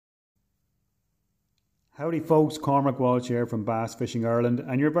Howdy folks, Cormac Walsh here from Bass Fishing Ireland,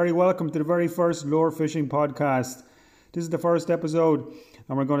 and you're very welcome to the very first lure fishing podcast. This is the first episode,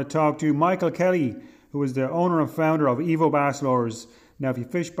 and we're going to talk to Michael Kelly, who is the owner and founder of EVOBASS Lures. Now, if you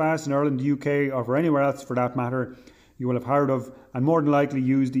fish bass in Ireland, the UK, or for anywhere else for that matter, you will have heard of and more than likely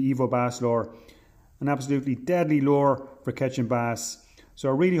used the EVOBASS lure, an absolutely deadly lure for catching bass. So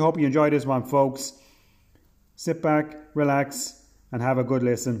I really hope you enjoy this one, folks. Sit back, relax, and have a good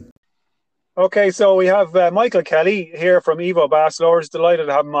listen. Okay, so we have Michael Kelly here from EVOBASS Lures. Delighted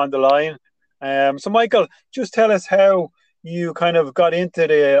to have him on the line. So Michael, just tell us how you kind of got into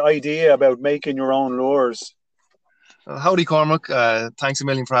the idea about making your own lures. Howdy, Cormac. Thanks a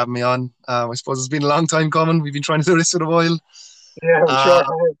million for having me on. I suppose it's been a long time coming. We've been trying to do this for a while. Yeah,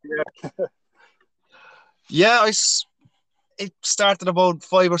 sure. Yeah, it started about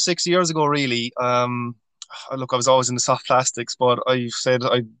 5 or 6 years ago, really. Look, I was always in the soft plastics, but I said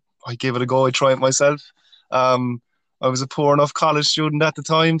I give it a go. I try it myself. I was a poor enough college student at the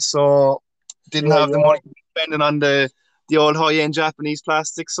time, so didn't have the money spending on the old high-end Japanese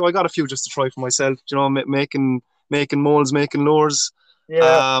plastics. So I got a few just to try for myself. You know, making molds, making lures.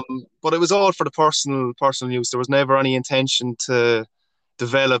 Yeah. But it was all for the personal use. There was never any intention to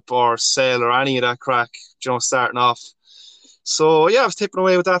develop or sell or any of that crack. You know, starting off. So yeah, I was tipping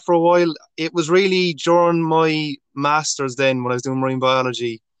away with that for a while. It was really during my masters then, when I was doing marine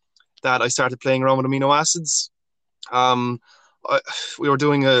biology, that I started playing around with amino acids. We were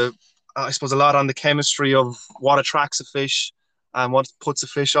doing I suppose a lot on the chemistry of what attracts a fish and what puts a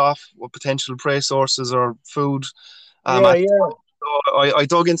fish off, what potential prey sources or food. So I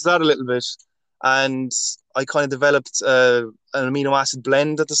dug into that a little bit, and I kind of developed an amino acid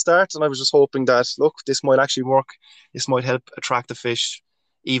blend at the start, and I was just hoping that, look, this might actually work. This might help attract a fish,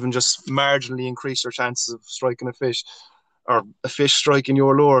 even just marginally increase your chances of striking a fish, or a fish striking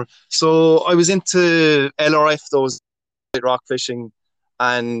your lure. So I was into LRF, those rock fishing,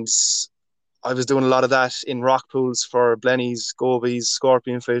 and I was doing a lot of that in rock pools for blennies, gobies,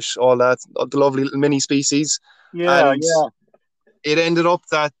 scorpionfish, all that, the lovely little mini species. And it ended up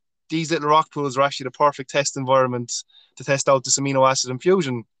that these little rock pools are actually the perfect test environment to test out this amino acid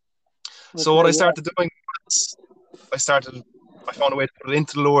infusion. Okay, so what I started doing was I found a way to put it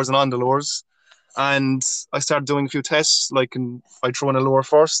into the lures and on the lures. And I started doing a few tests, like I'd throw in a lure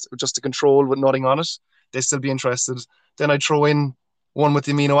first, just to control with nothing on it. They'd still be interested. Then I'd throw in one with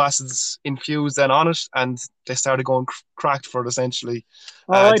the amino acids infused then on it, and they started going cracked for it, essentially.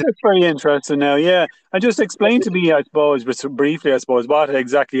 All right, that's very interesting now, yeah. And just explain to me, I suppose, just briefly, what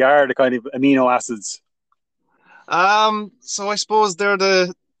exactly are the kind of amino acids? So I suppose they're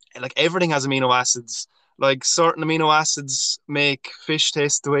like everything has amino acids. Like certain amino acids make fish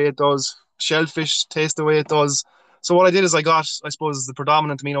taste the way it does, shellfish taste the way it does. So what I did is I got, I suppose, the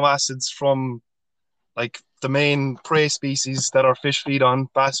predominant amino acids from like the main prey species that our fish feed on,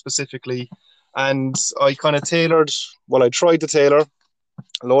 bass specifically, and I kind of I tried to tailor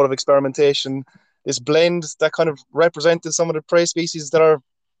a lot of experimentation, this blend that kind of represented some of the prey species that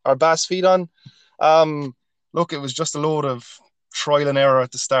our bass feed on. Look, it was just a load of trial and error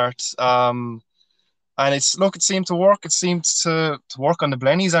at the start. And it seemed to work. It seemed to work on the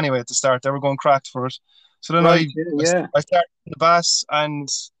blennies anyway at the start. They were going cracked for it. So then I started the bass, and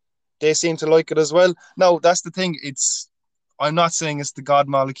they seem to like it as well. Now, that's the thing. I'm not saying it's the God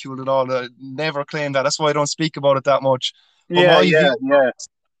molecule at all. I never claimed that. That's why I don't speak about it that much. But my view is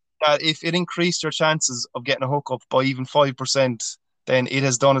that if it increased your chances of getting a hookup by even 5%, then it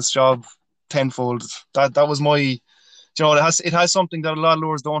has done its job tenfold. That was my, it has something that a lot of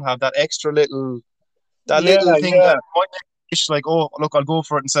lures don't have. That extra little, thing that might make a fish like, oh, look, I'll go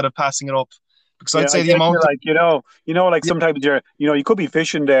for it instead of passing it up. Because I'd say the amount of, like sometimes you could be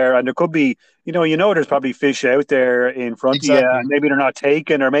fishing there, and there could be, there's probably fish out there in front of you, and maybe they're not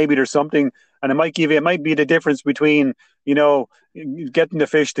taken, or maybe there's something, and it might be the difference between, getting the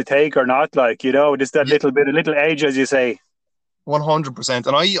fish to take or not, just that little edge, as you say. 100%.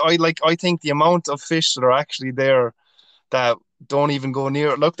 And I think the amount of fish that are actually there that don't even go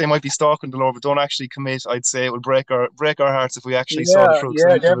near. Look, they might be stalking the lure, but don't actually commit. I'd say it would break our hearts if we actually saw the truth.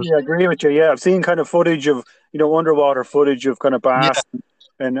 Yeah, definitely, I agree with you. Yeah, I've seen kind of footage of underwater footage of kind of bass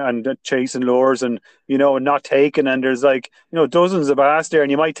and chasing lures, and not taking. And there's dozens of bass there,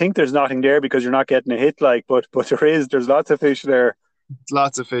 and you might think there's nothing there because you're not getting a hit, but there's lots of fish there.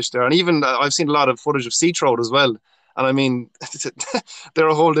 Lots of fish there, and even I've seen a lot of footage of sea trout as well. And I mean, they're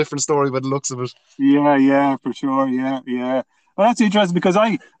a whole different story by the looks of it. Yeah, for sure. Yeah. Well, that's interesting because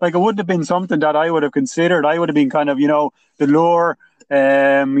it wouldn't have been something that I would have considered. I would have been kind of, the lure,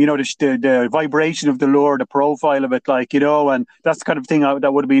 the vibration of the lure, the profile of it, and that's the kind of thing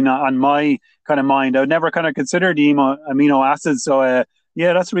that would have been on my kind of mind. I would never kind of consider the amino acids. So,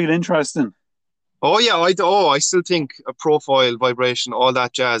 yeah, that's really interesting. Oh yeah, I still think a profile, vibration, all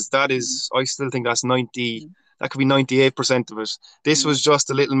that jazz. That is, I still think that's 90. That could be 98% of it. This Yeah, was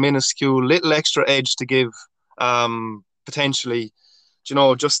just a little minuscule, little extra edge to give, potentially,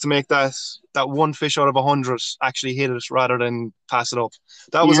 just to make that one fish out of 100 actually hit it rather than pass it up.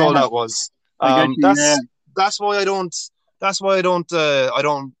 That was all yeah, that was. I get you. Yeah, That's why I don't. That's why I don't.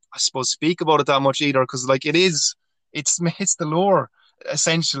 I suppose speak about it that much either, because like it's the lure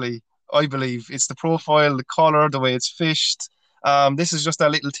essentially. I believe it's the profile, the color, the way it's fished. This is just a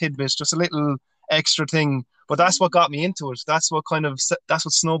little tidbit, just a little extra thing. But that's what got me into it. That's what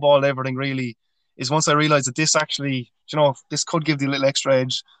snowballed everything really. Is once I realized that this actually, this could give the little extra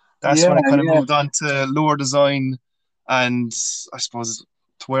edge. That's yeah, when it kind of yeah. moved on to lure design, and I suppose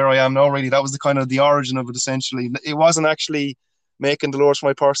to where I am now. Really, that was the kind of the origin of it. Essentially, it wasn't actually making the lures for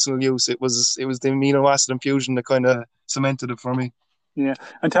my personal use. It was the amino acid infusion that kind of cemented it for me. Yeah,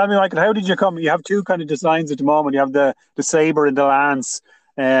 and tell me, Michael, how did you come? You have two kind of designs at the moment. You have the saber and the lance.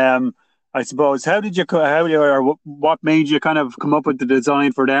 Um, I suppose. How did you? Or what made you kind of come up with the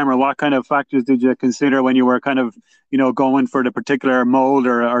design for them, or what kind of factors did you consider when you were kind of going for the particular mold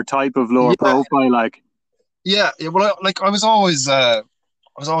or type of lower Yeah, profile? Like, yeah. Well, I was always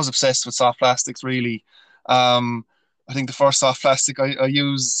obsessed with soft plastics. Really, I think the first soft plastic I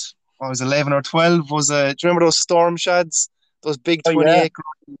used when I was 11 or 12 was do you remember those storm shads? Those big oh 20 yeah, acre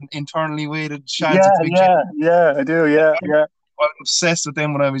internally weighted shads yeah, with the big. yeah, yeah. I do. Yeah, yeah, I was obsessed with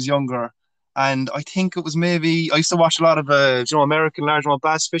them when I was younger. And I think it was maybe I used to watch a lot of American largemouth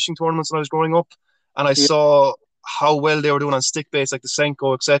bass fishing tournaments when I was growing up, and I yeah, saw how well they were doing on stick baits like the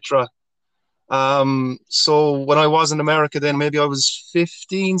Senko, etc. So when I was in America, then maybe I was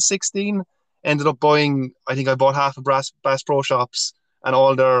 15, 16. Ended up buying, I think I bought half of Bass Pro Shops and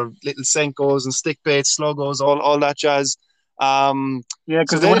all their little Senkos and stick baits, sluggos, all that jazz. Um, yeah.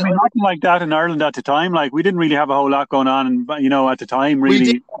 so Because there would then have been nothing like that in Ireland at the time. Like, we didn't really have a whole lot going on, and at the time, we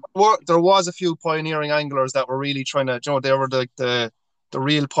did really. there was a few pioneering anglers that were really trying to, they were the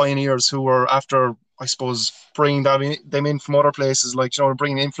real pioneers who were after, I suppose, bringing them in from other places, like,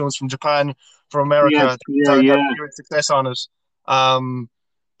 bringing influence from Japan, from Yeah, America, yeah, that had yeah, great success on it. Um,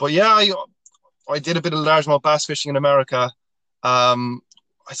 but yeah, I did a bit of largemouth bass fishing in America. Um,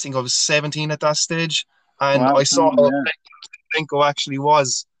 I think I was 17 at that stage, and wow, I cool, saw how yeah. Senko actually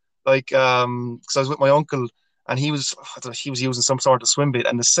was like, because I was with my uncle, and he was using some sort of swim bait,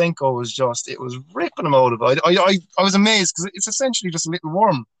 and the Senko was just, it was ripping him out of it. I was amazed because it's essentially just a little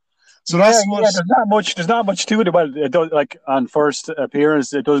worm. So Yeah, that's what yeah. There's not much. There's not much to it. Well, it does. Like on first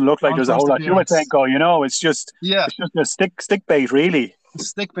appearance, it doesn't look like on there's a first whole lot to it. appearance. Senko, it's just Yeah, a stick bait, really.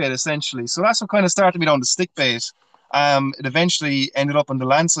 stick bait essentially. So that's what kind of started me down the stick bait. It eventually ended up on the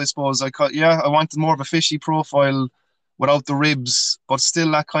lance, I suppose. I wanted more of a fishy profile without the ribs, but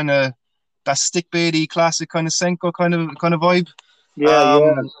still that stick baity classic kind of Senko kind of vibe. Yeah,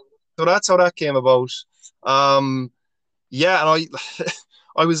 yeah, Um, so that's how that came about. Um, yeah, and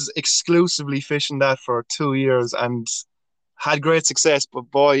I was exclusively fishing that for 2 years and had great success. But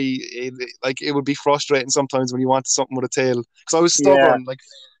boy, it would be frustrating sometimes when you wanted something with a tail, because I was yeah, stubborn. Like,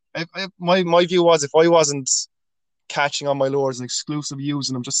 my view was, if I wasn't catching on my lures and exclusively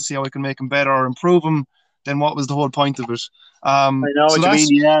using them just to see how I can make them better or improve them, then what was the whole point of it? I know So what you mean.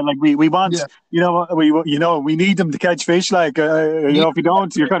 that's Yeah, like we want, yeah, we need them to catch fish. Like, yeah, if you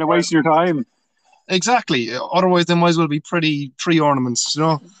don't, you're kind of wasting your time. exactly. Otherwise, they might as well be pretty tree ornaments.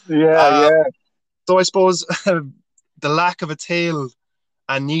 Yeah, Um, yeah, so I suppose the lack of a tail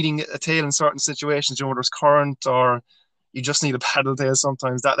and needing a tail in certain situations, there's current or you just need a paddle tail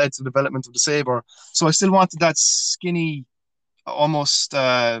sometimes, that led to the development of the saber. So I still wanted that skinny, almost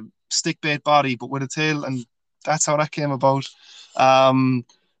stick bait body, but with a tail, and that's how that came about. A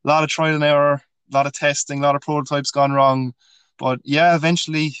lot of trial and error, a lot of testing, a lot of prototypes gone wrong, but yeah,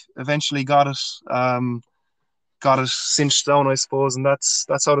 eventually got it cinched down, I suppose, and that's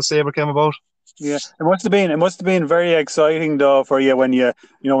how the saber came about. yeah. It must have been very exciting though for you when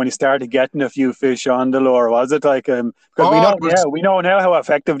when you started getting a few fish on the lure. Was it like because we Oh, know it yeah was we know now how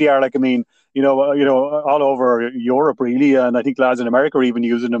effective they are. Like, I mean, all over Europe really, and I think lads in America are even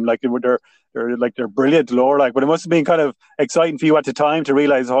using them. Like, they're brilliant lure. Like, but it must have been kind of exciting for you at the time to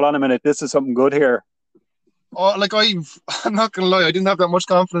realize, hold on a minute, this is something good here. like I'm not gonna lie, I didn't have that much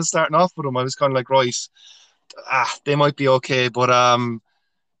confidence starting off with them. I was kind of like, right, they might be okay, but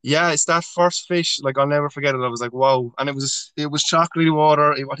Yeah, it's that first fish. Like I'll never forget it. I was like, wow, and it was chocolatey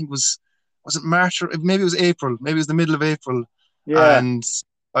water. I think was it March or maybe it was April. Maybe it was the middle of April, Yeah. and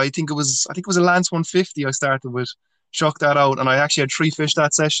I think it was a Lance 150. I started with, chucked that out, and I actually had three fish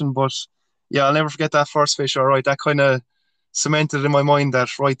that session. But yeah, I'll never forget that first fish. All right, that kind of cemented in my mind that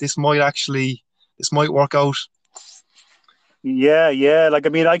right, this might work out. Yeah, yeah. Like I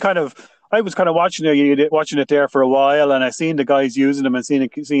mean, I was kind of watching watching it there for a while, and I seen the guys using them, and seen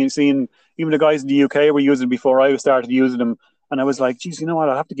even the guys in the UK were using them before I started using them, and I was like, geez, you know what?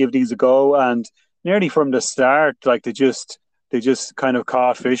 I'll have to give these a go. And nearly from the start, like they just kind of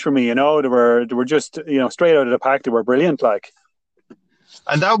caught fish for me. You know, they were just straight out of the pack. They were brilliant. Like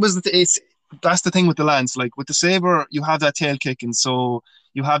And that's the thing with the lance. Like with the saber, you have that tail kicking, so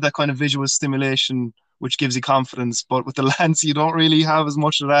you have that kind of visual stimulation, which gives you confidence. But with the lance, you don't really have as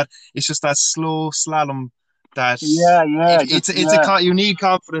much of that. It's just that slow slalom that yeah, yeah, yeah. you need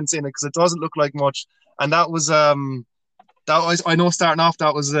confidence in it because it doesn't look like much. And that was I know starting off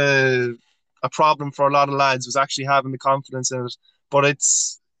that was a problem for a lot of lads was actually having the confidence in it. But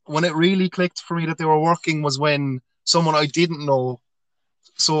it's when it really clicked for me that they were working was when someone I didn't know,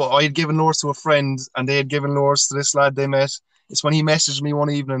 so I had given lures to a friend, and they had given lures to this lad they met. It's when he messaged me one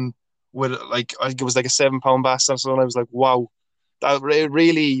evening with like I think it was like a 7 pound bass or so, and I was like, wow, that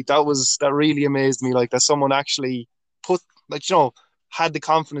really amazed me. Like that someone actually put like had the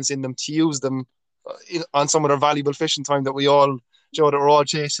confidence in them to use them on some of their valuable fishing time that we all that we're all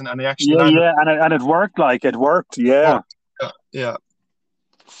chasing, and they actually Yeah, landed. yeah, and it worked. Like it worked. Yeah, Worked. Yeah, yeah,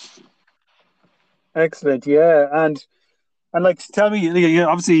 excellent. Yeah, and like, tell me,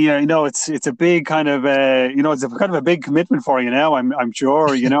 obviously, it's a big kind of, it's a kind of a big commitment for you now. I'm sure,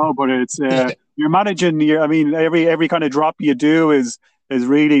 but it's yeah. you're managing. I mean, every kind of drop you do is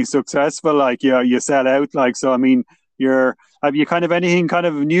really successful. Like, you sell out. Like, so I mean, have you kind of anything kind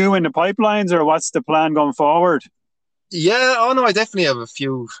of new in the pipelines, or what's the plan going forward? Yeah, oh no, I definitely have a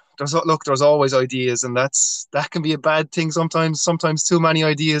few. There's always ideas, and that can be a bad thing sometimes. Sometimes too many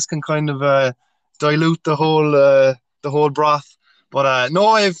ideas can kind of dilute the whole broth. But no,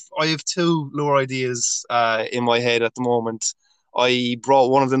 I have two lure ideas in my head at the moment. I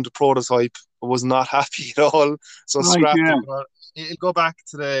brought one of them to prototype. I was not happy at all, so Right. scrapped Yeah. it. But it'll go back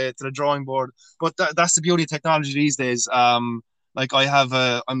to the drawing board. But that's the beauty of technology these days. Like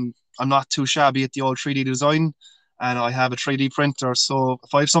I'm not too shabby at the old 3D design, and I have a 3D printer. So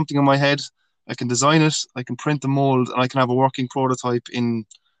if I have something in my head, I can design it, I can print the mold, and I can have a working prototype in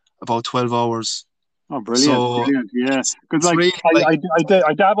about 12 hours. Oh, brilliant, So brilliant. Yeah, because it's like really like,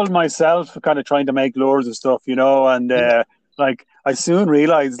 I dabbled myself, kind of trying to make lures and stuff, and yeah, like I soon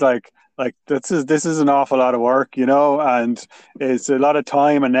realized like this is an awful lot of work, and it's a lot of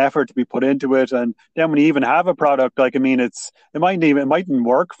time and effort to be put into it. And then when you even have a product, like I mean, it mightn't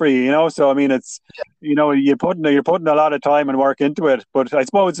work for you, So I mean, it's you're putting a lot of time and work into it. But I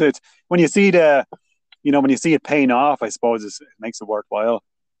suppose it's when you see it paying off, I suppose it makes it worthwhile.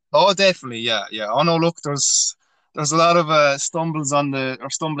 oh, definitely, yeah, yeah. Oh no, look, there's a lot of stumbles on the or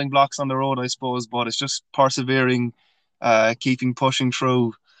stumbling blocks on the road, I suppose, but it's just persevering, keeping pushing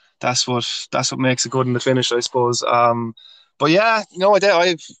through. That's what makes it good in the finish, I suppose. But yeah, no,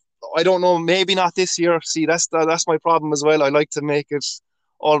 I don't know, maybe not this year. See, that's my problem as well. I like to make it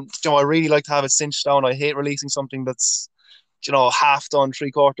all. I really like to have it cinched down. I hate releasing something that's half done,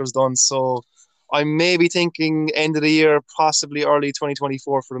 three quarters done. So I'm maybe thinking end of the year, possibly early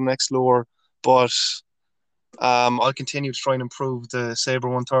 2024 for the next lure. But I'll continue to try and improve the Sabre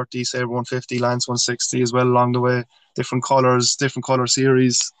 130, Sabre 150, Lance 160 as well along the way. Different colors, different color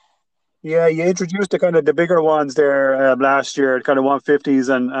series. Yeah, you introduced the kind of the bigger ones there last year, kind of 150s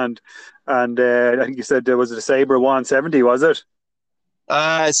and I think you said there was a Sabre 170, was it?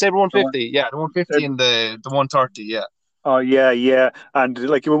 Sabre Oh, 150, yeah, the 150 and the 130, yeah. oh, yeah, yeah. And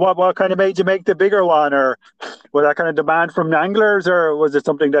like, what kind of made you make the bigger one, or was that kind of demand from anglers, or was it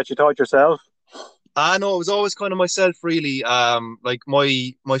something that you taught yourself? I know it was always kind of myself, really. Like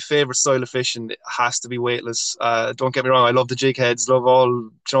my favorite style of fishing has to be weightless. Don't get me wrong, I love the jig heads, love all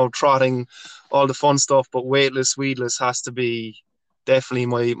trotting, all the fun stuff. But weightless, weedless has to be definitely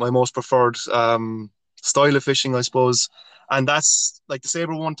my most preferred style of fishing, I suppose. And that's like the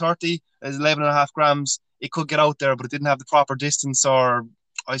Sabre 130 is 11.5 grams. It could get out there, but it didn't have the proper distance or,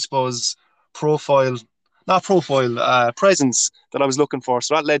 I suppose, profile, not profile, presence that I was looking for.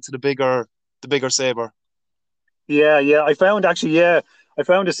 So that led to the bigger saber. Yeah, yeah. I found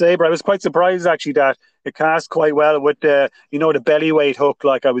a Sabre. I was quite surprised actually that it cast quite well with the belly weight hook,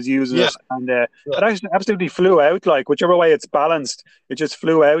 like I was using Yeah, it, and yeah. it actually absolutely flew out. Like whichever way it's balanced, it just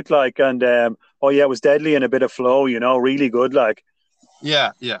flew out. Like, and oh yeah, it was deadly in a bit of flow. Really good. Like.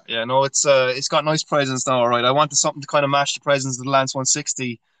 Yeah. No, it's got nice presence now, all right. I wanted something to kind of match the presence of the Lance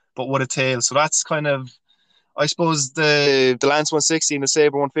 160, but with a tail. So that's kind of, I suppose the Lance 160 and the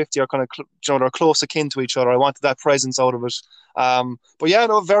Sabre 150 are kind of they're close akin to each other. I wanted that presence out of it. But yeah,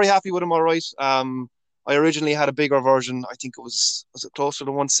 no, very happy with them. All right. I originally had a bigger version. I think it was closer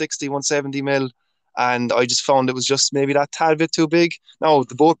to 160, 170 mil, and I just found it was just maybe that tad bit too big. Now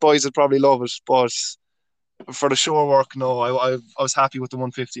the boat boys would probably love it, but for the shore work, no, I was happy with the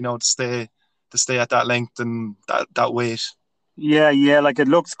 150 now to stay at that length and that weight. Yeah, like it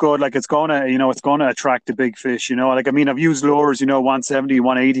looks good. Like it's gonna attract the big fish. Like I mean, I've used lures, 170,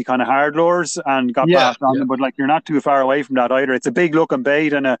 180 kind of hard lures, and got Yeah, past on yeah, them. But like you're not too far away from that either. It's a big looking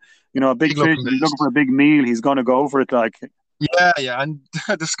bait and a big big fish. looking If he's looking bait. for a big meal, he's gonna go for it. Like Yeah, and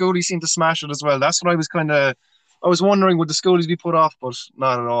the schoolies seem to smash it as well. That's what I was I was wondering would the schoolies be put off, but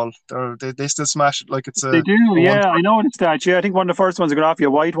not at all. They still smash it like it's they do. a one. Yeah, I know it's that. Yeah, I think one of the first ones I got off you,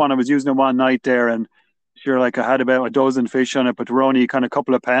 a white one. I was using it one night there, and sure, like I had about a dozen fish on it, but they were only kind of a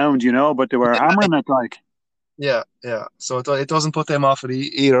couple of pounds, but they were hammering it like. Yeah. So it doesn't put them off it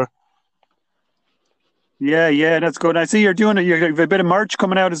either. Yeah, that's good. I see you're doing it. You have a bit of merch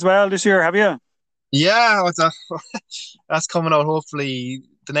coming out as well this year, have you? Yeah, that's coming out hopefully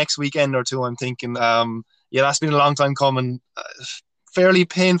the next weekend or two. I'm thinking. Yeah, that's been a long time coming. Fairly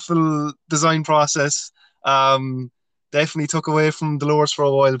painful design process. Definitely took away from the lures for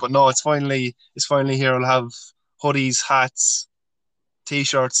a while, but no, it's finally here. I'll have hoodies, hats,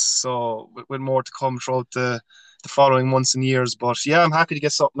 t-shirts, so with more to come throughout the following months and years. But yeah, I'm happy to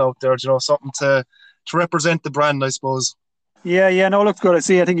get something out there. Something to represent the brand, I suppose. Yeah, no, it looks good. I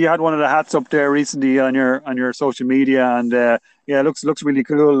see. I think you had one of the hats up there recently on your social media, and yeah, it looks really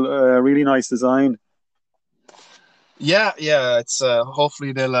cool. Really nice design. Yeah. It's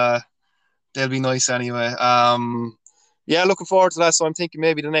hopefully they'll be nice anyway. Yeah, looking forward to that. So I'm thinking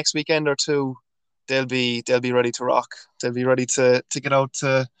maybe the next weekend or two, they'll be ready to rock. They'll be ready to get out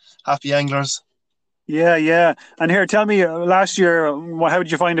to happy anglers. Yeah. And here, tell me, last year, how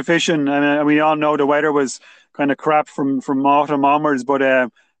did you find the fishing? And we all know the weather was kind of crap from autumn onwards, but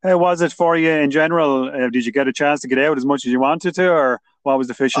how was it for you in general? Did you get a chance to get out as much as you wanted to, or what was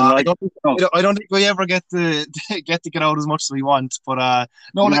the fishing I like? don't Oh, I don't think we ever get to get out as much as we want. But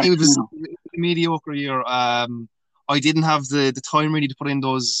no, yeah, like it was a mediocre year. I didn't have the time really to put in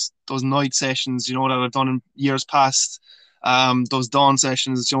those night sessions, that I've done in years past. Those dawn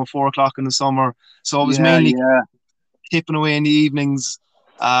sessions, 4 o'clock in the summer. So I was yeah, mainly yeah. tipping away in the evenings.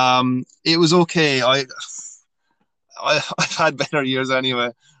 It was okay. I've had better years anyway.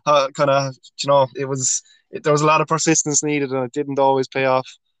 Kind of, there was a lot of persistence needed, and it didn't always pay off.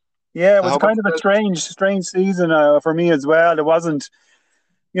 Yeah, it was How about kind of a yourself? strange season for me as well. There wasn't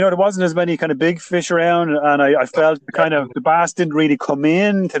as many kind of big fish around, and I felt the bass didn't really come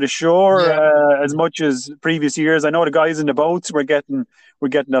in to the shore Yeah, as much as previous years. I know the guys in the boats were getting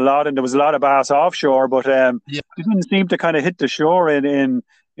a lot, and there was a lot of bass offshore, but yeah. they didn't seem to kind of hit the shore in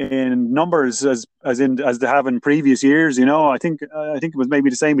numbers as they have in previous years. I think it was maybe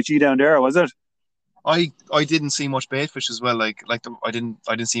the same with you down there, was it? I didn't see much baitfish as well. I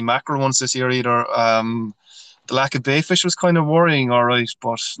didn't see mackerel once this year either. The lack of baitfish was kind of worrying, all right.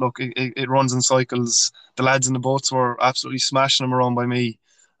 But look, it runs in cycles. The lads in the boats were absolutely smashing them around by me.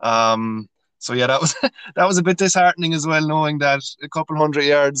 So yeah, that was that was a bit disheartening as well, knowing that a couple hundred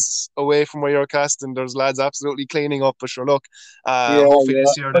yards away from where you're casting, there's lads absolutely cleaning up. But sure, look, Yeah, hopefully yeah.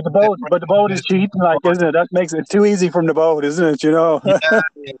 this year But the boat is cheating, like, isn't it? That makes it too easy from the boat, isn't it? yeah,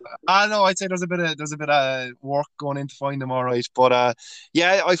 yeah. I know. I'd say there's a bit of work going in to find them, all right. But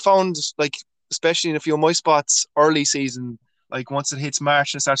yeah, I found like especially in a few of my spots early season, like once it hits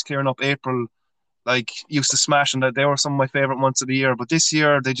March and it starts clearing up April, like used to smash and that they were some of my favorite months of the year. But this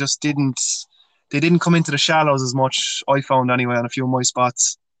year they just didn't come into the shallows as much. I found anyway on a few of my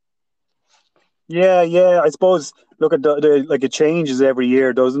spots. Yeah. I suppose look at the like it changes every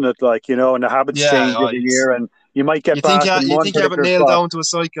year, doesn't it? Like, and the habits Yeah, change every year, and you might get bass in you one think you have it particular nailed spot. down to a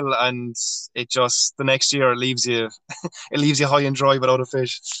cycle, and it just the next year it leaves you it leaves you high and dry without a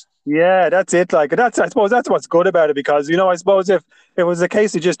fish. Yeah, that's it. Like I suppose that's what's good about it because I suppose if it was a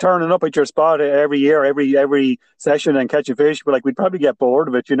case of just turning up at your spot every year, every session and catching fish, but like we'd probably get bored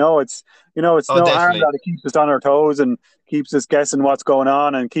of it. It's Oh, no harm definitely. that it keeps us on our toes and keeps us guessing what's going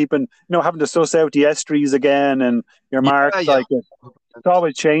on and keeping having to suss out the estuaries again and your marks. Yeah, yeah. Like it's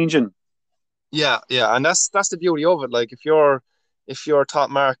always changing. Yeah, and that's the beauty of it. Like if your top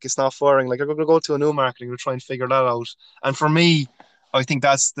mark is not firing, like I'm gonna go to a new mark and I'm gonna try and figure that out. And for me, I think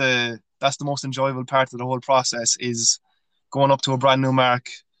that's the most enjoyable part of the whole process is going up to a brand new mark.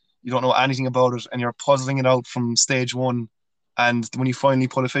 You don't know anything about it, and you're puzzling it out from stage one. And when you finally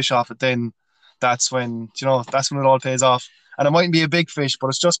pull a fish off it, then that's when it all pays off. And it mightn't be a big fish, but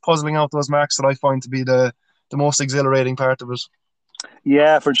it's just puzzling out those marks that I find to be the most exhilarating part of it.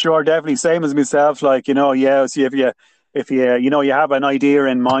 Yeah, for sure, definitely same as myself. Like, yeah. See if you you have an idea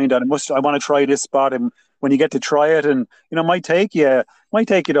in mind and I want to try this spot, and when you get to try it, and it might take you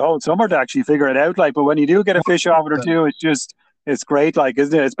the whole summer to actually figure it out. Like, but when you do get a fish off it or two, it's great. Like,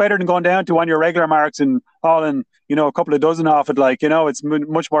 isn't it? It's better than going down to one of your regular marks and hauling a couple of dozen off it. Like, it's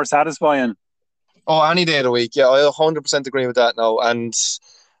much more satisfying. Oh, any day of the week. Yeah, I 100% agree with that now. And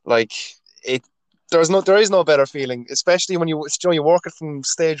like it, there is no better feeling, especially when you work it from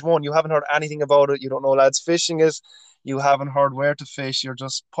stage one. You haven't heard anything about it. You don't know lads fishing it. You haven't heard where to fish. You're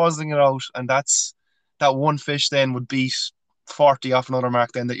just puzzling it out, and that one fish then would beat 40 off another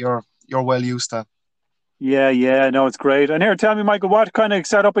mark then that you're well used to. Yeah, yeah, no, it's great. And here, tell me, Michael, what kind of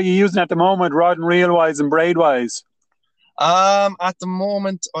setup are you using at the moment, rod and reel wise and braid wise? At the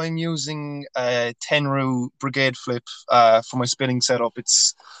moment, I'm using a Tenru Brigade flip for my spinning setup.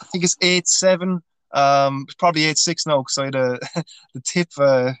 I think it's 8.7. It's probably 8.6 now because the tip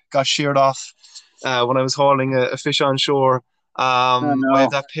got sheared off when I was hauling a fish on shore. Oh, I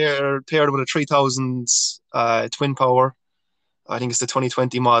have no. that paired with a 3000 twin power. I think it's the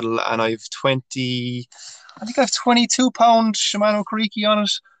 2020 model, and I think I have 22 pound Shimano Kariki on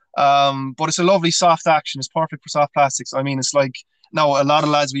it. But it's a lovely soft action. It's perfect for soft plastics. I mean, it's like now a lot of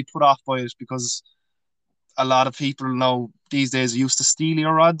lads we put off by it because a lot of people now these days are used to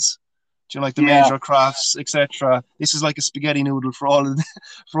steelier rods. Do you know, like the Yeah. major crafts, etc. This is like a spaghetti noodle for all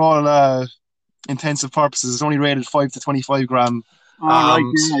for all intensive purposes. It's only rated 5 to 25 gram. All right.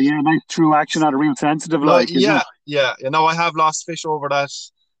 Um, Yeah, yeah. Nice true action on a real sensitive, no, like, isn't yeah, it? yeah. You know, I have lost fish over that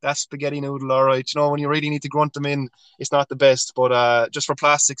spaghetti noodle. All right, when you really need to grunt them in, it's not the best, but just for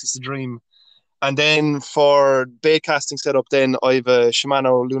plastics, it's a dream. And then for bait casting setup, then I've a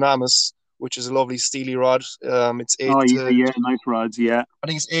Shimano Lunamis, which is a lovely steely rod. It's eight Oh, yeah, to yeah. Nice rods. Yeah. I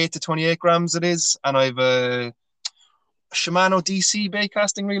think it's 8 to 28 grams. It is, and I've a Shimano DC bait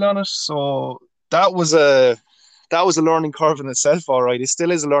casting reel on it. So that was a that was a learning curve in itself. All right, it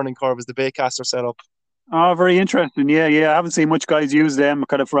still is a learning curve as the bait caster setup. Oh, very interesting. Yeah, yeah. I haven't seen much guys use them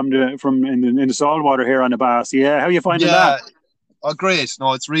kind of from in the saltwater here on the Bass. Yeah. How are you finding that? Yeah. Oh, great.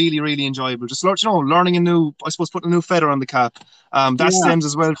 No, it's really, really enjoyable. Just learning I suppose, putting a new feather on the cap. That Yeah. stems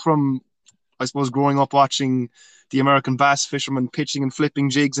as well from, I suppose, growing up watching the American bass fishermen pitching and flipping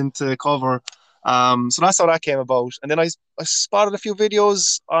jigs into cover. So that's how that came about. And then I spotted a few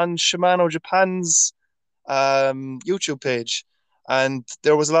videos on Shimano Japan's YouTube page, and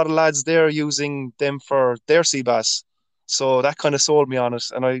there was a lot of lads there using them for their sea bass. So that kind of sold me on it,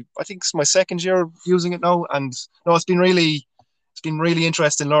 and I think it's my second year using it now, and no, it's been really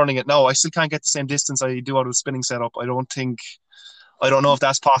interesting learning it. Now I still can't get the same distance I do out of the spinning setup. I don't know if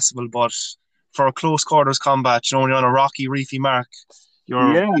that's possible, but for a close quarters combat, when you're on a rocky, reefy mark,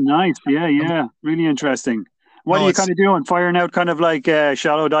 you're Yeah. Nice. Yeah, yeah. Really interesting. What are no, you kind it's of doing? Firing out kind of like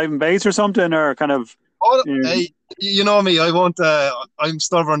shallow diving baits or something, or kind of. oh, Um, hey, you know me. I won't. I'm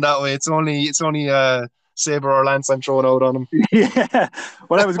stubborn that way. It's only saber or lance I'm throwing out on him. Yeah.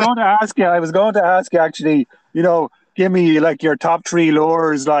 Well, I was going to ask you actually, give me like your top three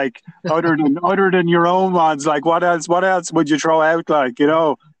lures, like other than your own ones, like what else would you throw out, like, if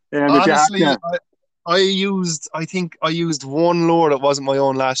you had Honestly, to. I think I used one lure that wasn't my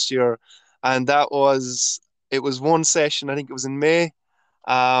own last year, and it was one session. I think it was in May.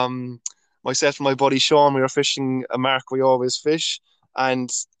 Um, Myself and my buddy Sean, we were fishing a mark we always fish, and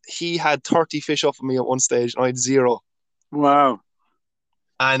he had 30 fish off of me at one stage, and I had zero. Wow.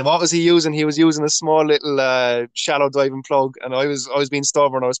 And what was he using? He was using a small little shallow diving plug, and I was being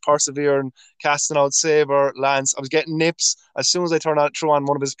stubborn. I was persevering, casting out saber, lance. I was getting nips. As soon as I threw on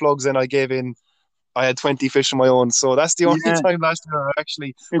one of his plugs, in I gave in. I had 20 fish of my own, so that's the only Yeah. time last year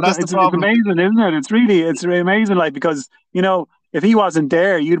actually. But It's that's the it's problem. amazing, isn't it? It's really amazing, like, because if he wasn't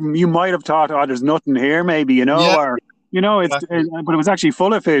there, you might have thought, oh, there's nothing here, maybe, Yeah, or exactly. but it was actually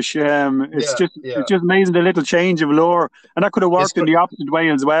full of fish. It's Yeah, just yeah. it's just amazing the little change of lure, and that could have It's worked in the opposite way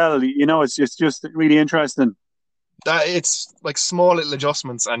as well. It's just really interesting. it's like small little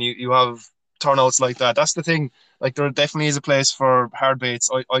adjustments, and you have turnouts like that. That's the thing. Like there definitely is a place for hard baits.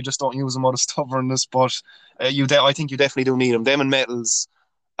 I just don't use them out of stubbornness, but I think you definitely do need them. Them and metals.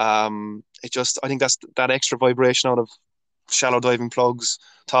 I think that's that extra vibration out of shallow diving plugs,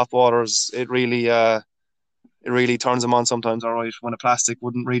 top waters. It really turns them on sometimes. All right, when a plastic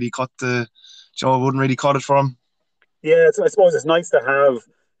wouldn't really cut it for them. Yeah, I suppose it's nice to have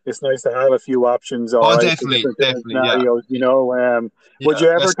it's nice to have a few options, all Oh, right, for definitely, different definitely, yeah, scenarios. Would yeah. you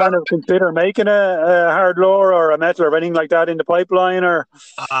ever kind of consider making a hard lure or a metal or anything like that in the pipeline? Or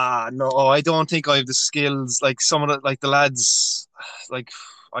No, I don't think I have the skills. Like some of the lads, like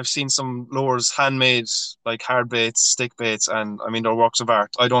I've seen some lures handmade, like hard baits, stick baits, and I mean they're works of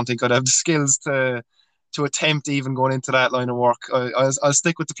art. I don't think I'd have the skills to attempt even going into that line of work. I'll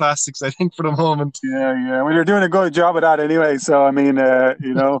stick with the plastics, I think, for the moment. yeah, yeah. Well, you're doing a good job of that anyway. So I mean,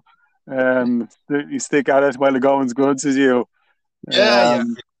 you stick at it while the going's good, says you. Yeah, yeah,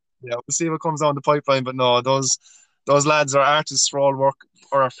 Um, yeah. We'll see what comes down the pipeline, but no, those lads are artists for all work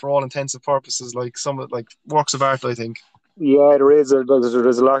or for all intensive purposes. Like some of like works of art, I think. yeah, there is.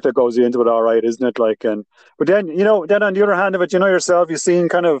 There's a lot that goes into it, all right, isn't it? Like, but then then on the other hand of it, yourself, you've seen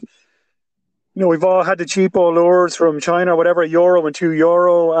kind of we've all had the cheapo lures from China, whatever, euro and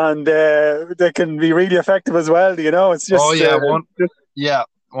 €2, and they can be really effective as well. It's Oh just, yeah, yeah,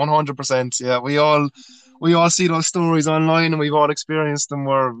 100%. Yeah, we all see those stories online, and we've all experienced them.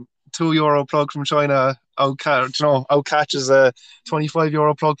 Where €2 plug from China outcatches a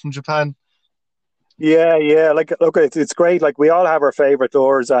 €25 plug from Japan. yeah, yeah. Like, look, it's great. Like, we all have our favorite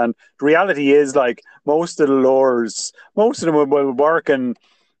lures, and the reality is, like, most of them will work in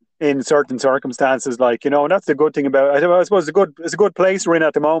certain circumstances, like and that's the good thing about. I suppose it's a good place we're in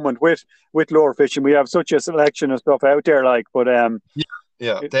at the moment with lure fishing. We have such a selection of stuff out there, like, but Yeah,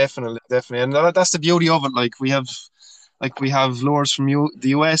 yeah, it, definitely, definitely, and that's the beauty of it. Like we have lures from the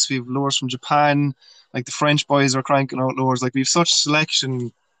US, we have lures from Japan. Like the French boys are cranking out lures. Like we have such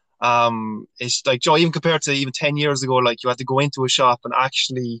selection. It's like Joe, even compared to even 10 years ago, like you had to go into a shop and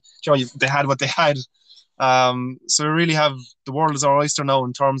actually, they had what they had. So we really have the world is our oyster now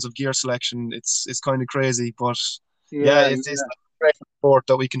in terms of gear selection. It's kind of crazy, but yeah, yeah, it's a great sport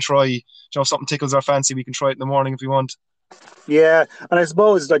that we can try. If something tickles our fancy, we can try it in the morning if we want. yeah. And I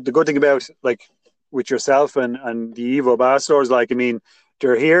suppose, like, the good thing about, like, with yourself and the EVOBASS stores, like, I mean,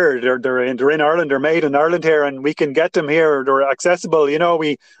 they're here, they're in Ireland, they're made in Ireland here, and we can get them here. They're accessible.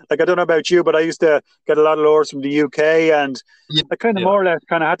 We, like, I don't know about you, but I used to get a lot of lures from the UK, and Yeah, I kind of yeah, more or less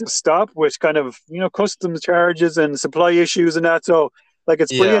kind of had to stop with kind of customs charges and supply issues and that. So, like,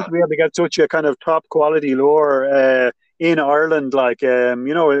 it's brilliant yeah. to be able to get such a kind of top quality lure in Ireland. Like,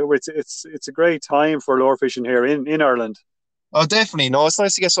 it's a great time for lure fishing here in Ireland. Oh, definitely. No, it's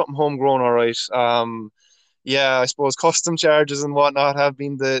nice to get something homegrown, all right. Yeah, I suppose custom charges and whatnot have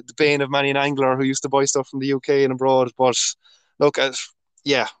been the bane of many an angler who used to buy stuff from the UK and abroad. But look,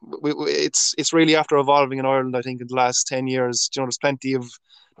 yeah, it's really after evolving in Ireland. I think in the last 10 years, there's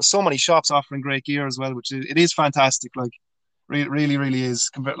so many shops offering great gear as well, which it is fantastic. Like, really, really is.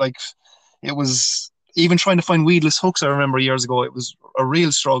 Like, it was even trying to find weedless hooks. I remember years ago, it was a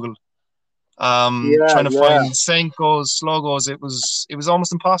real struggle. Yeah, Trying to yeah. find Senkos, Slogos, it was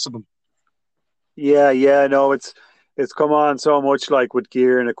almost impossible. Yeah, yeah, no, it's come on so much, like, with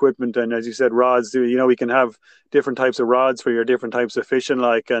gear and equipment, and as you said, rods. We can have different types of rods for your different types of fishing,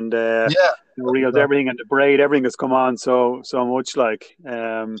 like, and Yeah, reels, exactly. everything, and the braid, everything has come on so much, like,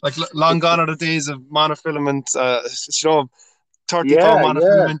 Like long it's gone are the days of monofilament. 30 pound yeah,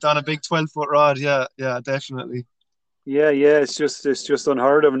 yeah, monofilament on a big 12-foot rod. Yeah, yeah, definitely. yeah, yeah. It's just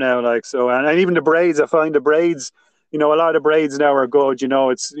unheard of now, like, so, and even the braids. I find the braids. A lot of braids now are good.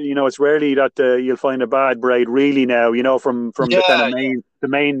 It's rarely that you'll find a bad braid really now. From the kind of Yeah,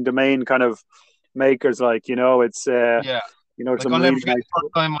 main kind of makers, like, it's yeah. Like some I'll never really forget nice. the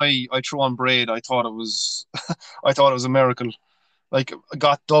first time I threw on braid. I thought it was, I thought it was a miracle. Like I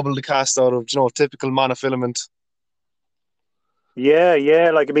got double the cast out of typical monofilament. Yeah,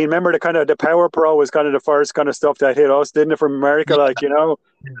 yeah. Like, I mean, remember the Power Pro was kind of the first kind of stuff that hit us, didn't it, from America? Yeah, Like,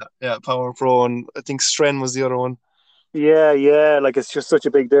 yeah, yeah. Power Pro, and I think Stren was the other one. yeah, yeah. Like, it's just such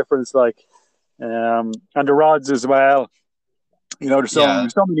a big difference. Like, and the rods as well. There's so Yeah,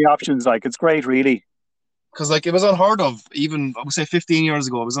 there's so many options. Like, it's great, really. because like it was unheard of even I would say 15 years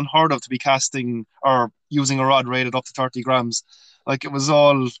ago. It was unheard of to be casting or using a rod rated up to 30 grams. Like it was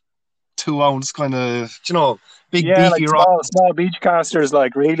all 2 ounce kind of big Yeah, like beefy rods. small beach casters.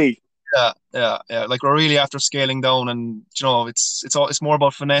 Like, really. Yeah, yeah, yeah. Like we're really after scaling down, and it's more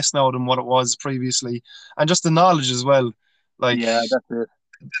about finesse now than what it was previously, and just the knowledge as well. Like Yeah, that's it.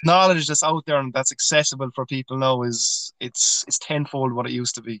 the knowledge that's out there and that's accessible for people now is it's tenfold what it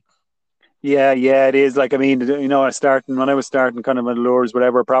used to be. Yeah, yeah, it is. Like, I mean, when I was starting kind of at lures,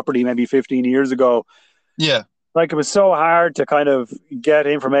 whatever, property maybe 15 years ago. Yeah, Like, it was so hard to kind of get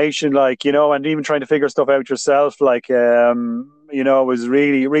information, like, and even trying to figure stuff out yourself, like, it was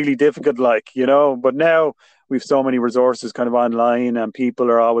really, really difficult, like, but now we've so many resources kind of online, and people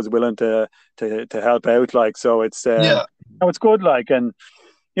are always willing to help out, like, so it's yeah, it's good, like, and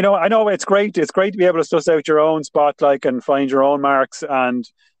I know it's great. It's great to be able to suss out your own spot, like, and find your own marks, and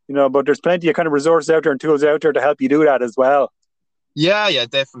but there's plenty of kind of resources out there and tools out there to help you do that as well. Yeah,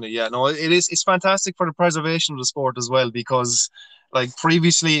 definitely. Yeah, no, it is. It's fantastic for the preservation of the sport as well because, like,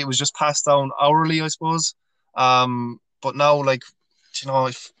 previously it was just passed down hourly, I suppose. But now, like,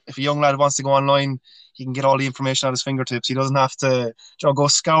 if a young lad wants to go online, he can get all the information at his fingertips. He doesn't have to, go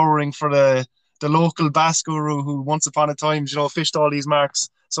scouring for the local bass guru who once upon a time, fished all these marks.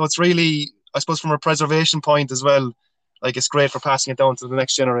 So it's really, I suppose, from a preservation point as well, like it's great for passing it down to the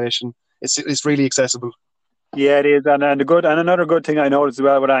next generation. It's really accessible. Yeah, it is, and another good thing I noticed as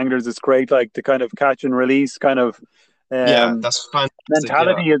well with anglers, it's great, like the kind of catch and release kind of Yeah, um, that's fantastic. Yeah.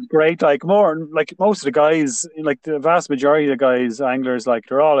 mentality is great. Like more, like most of the guys, like the vast majority of the guys, anglers, like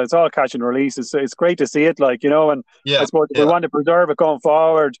it's all catch and release. It's great to see it, like and I Yeah, suppose if we yeah. want to preserve it going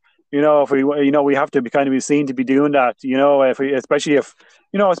forward, if we we have to be seen to be doing that. If we, especially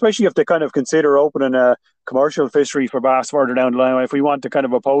if they kind of consider opening a commercial fishery for bass further down the line. If we want to kind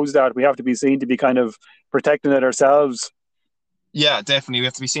of oppose that, we have to be seen to be kind of protecting it ourselves. Yeah, definitely. We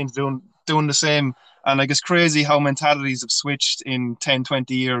have to be seen to doing the same. And like it's crazy how mentalities have switched in 10,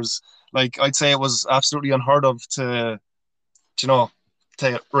 20 years. Like I'd say it was absolutely unheard of you know,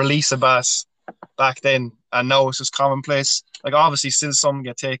 to release a bass back then. And now it's just commonplace. Like obviously still some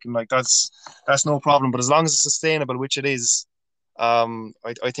get taken, like that's no problem. But as long as it's sustainable, which it is,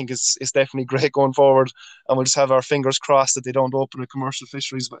 I think it's definitely great going forward. And we'll just have our fingers crossed that they don't open a commercial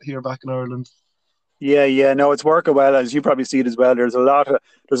fisheries but here back in Ireland. Yeah, no, it's working well, as you probably see it as well. There's a lot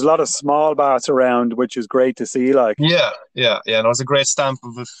of small bass around, which is great to see. Like, Yeah. No, it's a great stamp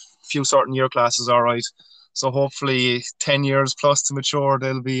of a few certain year classes, all right. So hopefully 10 years plus to mature,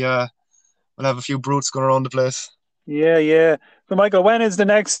 we'll have a few brutes going around the place. yeah. So, Michael, when is the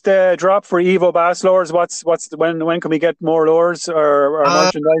next drop for EVOBASS lures? When can we get more lures or Uh,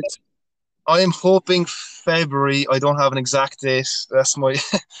 merchandise? I am hoping February. I don't have an exact date. That's my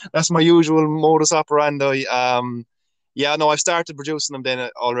that's my usual modus operandi. Yeah, no, I've started producing them then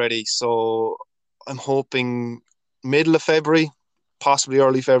already. So I'm hoping middle of February, possibly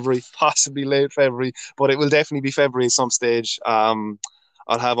early February, possibly late February, but it will definitely be February at some stage.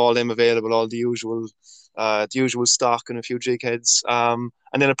 I'll have all them available, all the usual stock and a few jig heads. And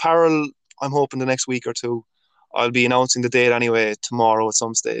then apparel, I'm hoping the next week or two. I'll be announcing the date anyway tomorrow at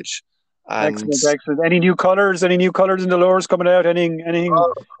some stage. And Excellent. Any new colors? Any new colors in the lures coming out? Anything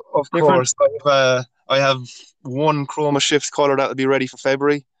of different? course, I have one chroma shift color that'll be ready for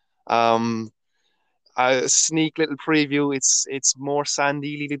February. Um, a sneak little preview. It's more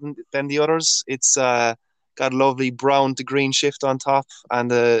sandy than the others. It's got a lovely brown to green shift on top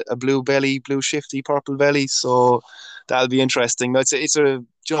and a blue belly, blue shifty purple belly. So that'll be interesting.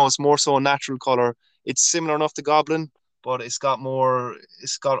 It's more so a natural color. It's similar enough to Goblin, but it's got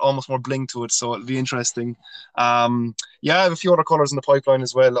almost more bling to it. So it'll be interesting. Yeah, I have a few other colors in the pipeline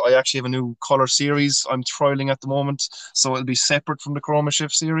as well. I actually have a new color series I'm trialing at the moment, so it'll be separate from the Chroma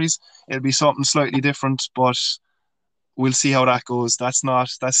Shift series. It'll be something slightly different, but we'll see how that goes. That's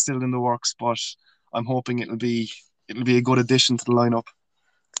still in the works, but I'm hoping it'll be a good addition to the lineup.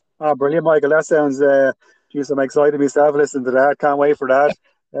 Oh, brilliant, Michael. That sounds, geez, I'm excited myself listening to that. Can't wait for that.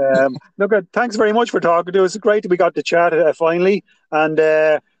 Look, thanks very much for talking to us. It's great that we got to chat finally. And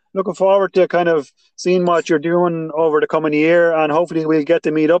looking forward to kind of seeing what you're doing over the coming year. And hopefully we'll get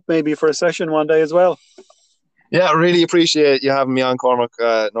to meet up maybe for a session one day as well. Yeah, I really appreciate you having me on, Cormac.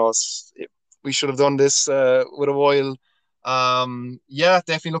 No, we should have done this with a while. Yeah,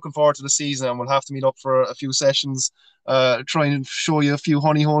 definitely looking forward to the season, and we'll have to meet up for a few sessions. Try and show you a few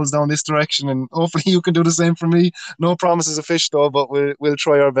honey holes down this direction, and hopefully you can do the same for me. No promises of fish though, but we'll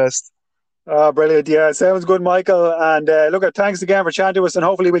try our best. Brilliant. Yeah, sounds good, Michael. And look, thanks again for chatting to us. And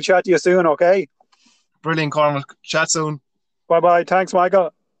hopefully we'll chat to you soon, okay? Brilliant, Cormac. Chat soon. Bye-bye. Thanks,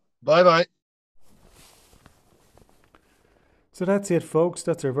 Michael. Bye bye. So that's it, folks.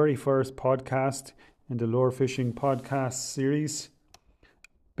 That's our very first podcast in the Lure Fishing Podcast series.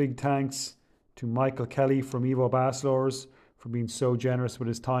 Big thanks to Michael Kelly from EVOBASS Lures for being so generous with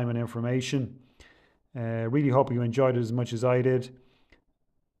his time and information. Really hope you enjoyed it as much as I did.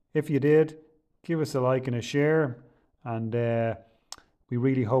 If you did, give us a like and a share, and we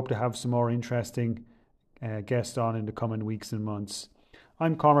really hope to have some more interesting guests on in the coming weeks and months.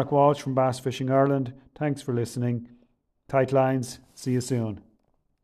 I'm Cormac Walsh from Bass Fishing Ireland. Thanks for listening. Tight lines. See you soon.